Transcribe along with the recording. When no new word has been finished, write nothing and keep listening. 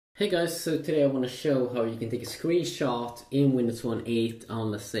Hey guys, so today I want to show how you can take a screenshot in Windows Phone 8 on,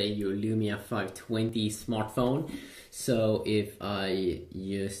 let's say, your Lumia 520 smartphone. So if I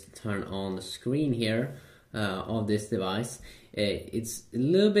just turn on the screen here of this device, it's a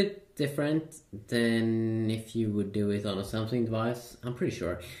little bit different than if you would do it on a Samsung device, I'm pretty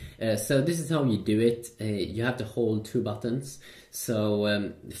sure. So this is how you do it. You have to hold two buttons.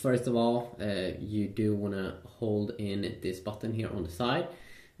 So first of all, you do want to hold in this button here on the side.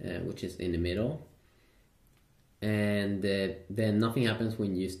 Which is in the middle, and then nothing happens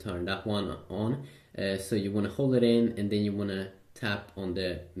when you just turn that one on. So you want to hold it in, and then you want to tap on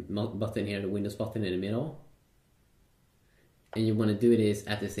the button here, the Windows button in the middle, and you want to do this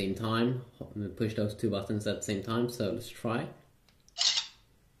at the same time. Push those two buttons at the same time. So let's try.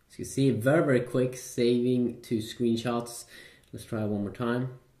 So you see, very quick, saving two screenshots. Let's try one more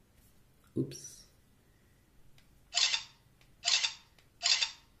time. Oops.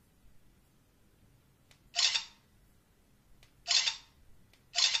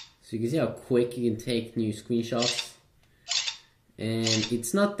 So you can see how quick you can take new screenshots, and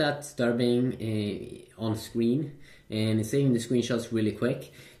it's not that disturbing on screen, and it's saving the screenshots really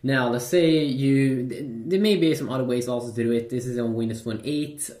quick. Now let's say there may be some other ways also to do it. This is on Windows Phone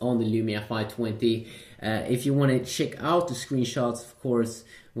 8 on the Lumia 520. If you want to check out the screenshots, of course,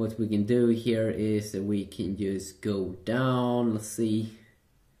 what we can do here is that we can just go down, let's see,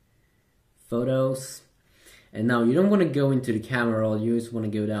 photos. And now you don't want to go into the camera roll, you just want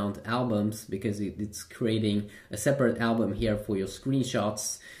to go down to albums, because it's creating a separate album here for your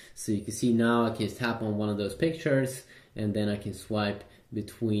screenshots. So you can see now I can just tap on one of those pictures, and then I can swipe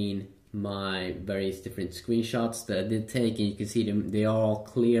between my various different screenshots that I did take, and you can see them, they are all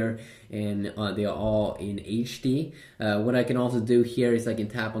clear, and they are all in HD. What I can also do here is I can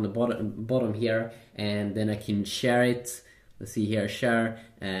tap on the bottom here, and then I can share it. Let's see here, share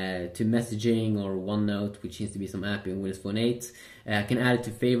to messaging or OneNote, which seems to be some app in Windows Phone 8. I can add it to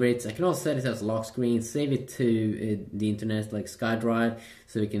favorites. I can also set it as a lock screen, save it to the internet like SkyDrive,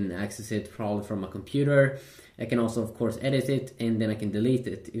 so we can access it probably from a computer. I can also, of course, edit it, and then I can delete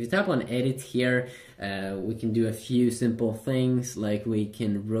it. If you tap on edit here, we can do a few simple things, like we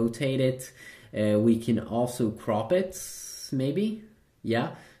can rotate it. We can also crop it, maybe.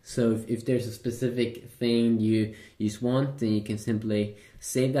 Yeah. So if there's a specific thing you just want, then you can simply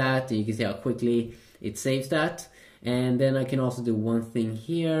save that, and you can see how quickly it saves that. And then I can also do one thing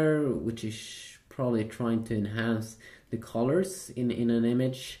here, which is probably trying to enhance the colors in an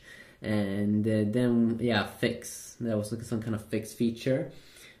image. And then, yeah, fix. That was like some kind of fix feature.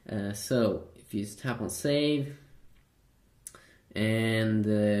 So if you just tap on save, and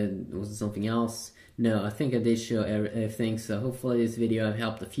was it something else? No, I think I did show everything, so hopefully this video have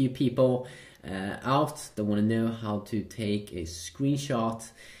helped a few people out that want to know how to take a screenshot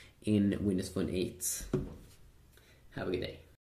in Windows Phone 8. Have a good day.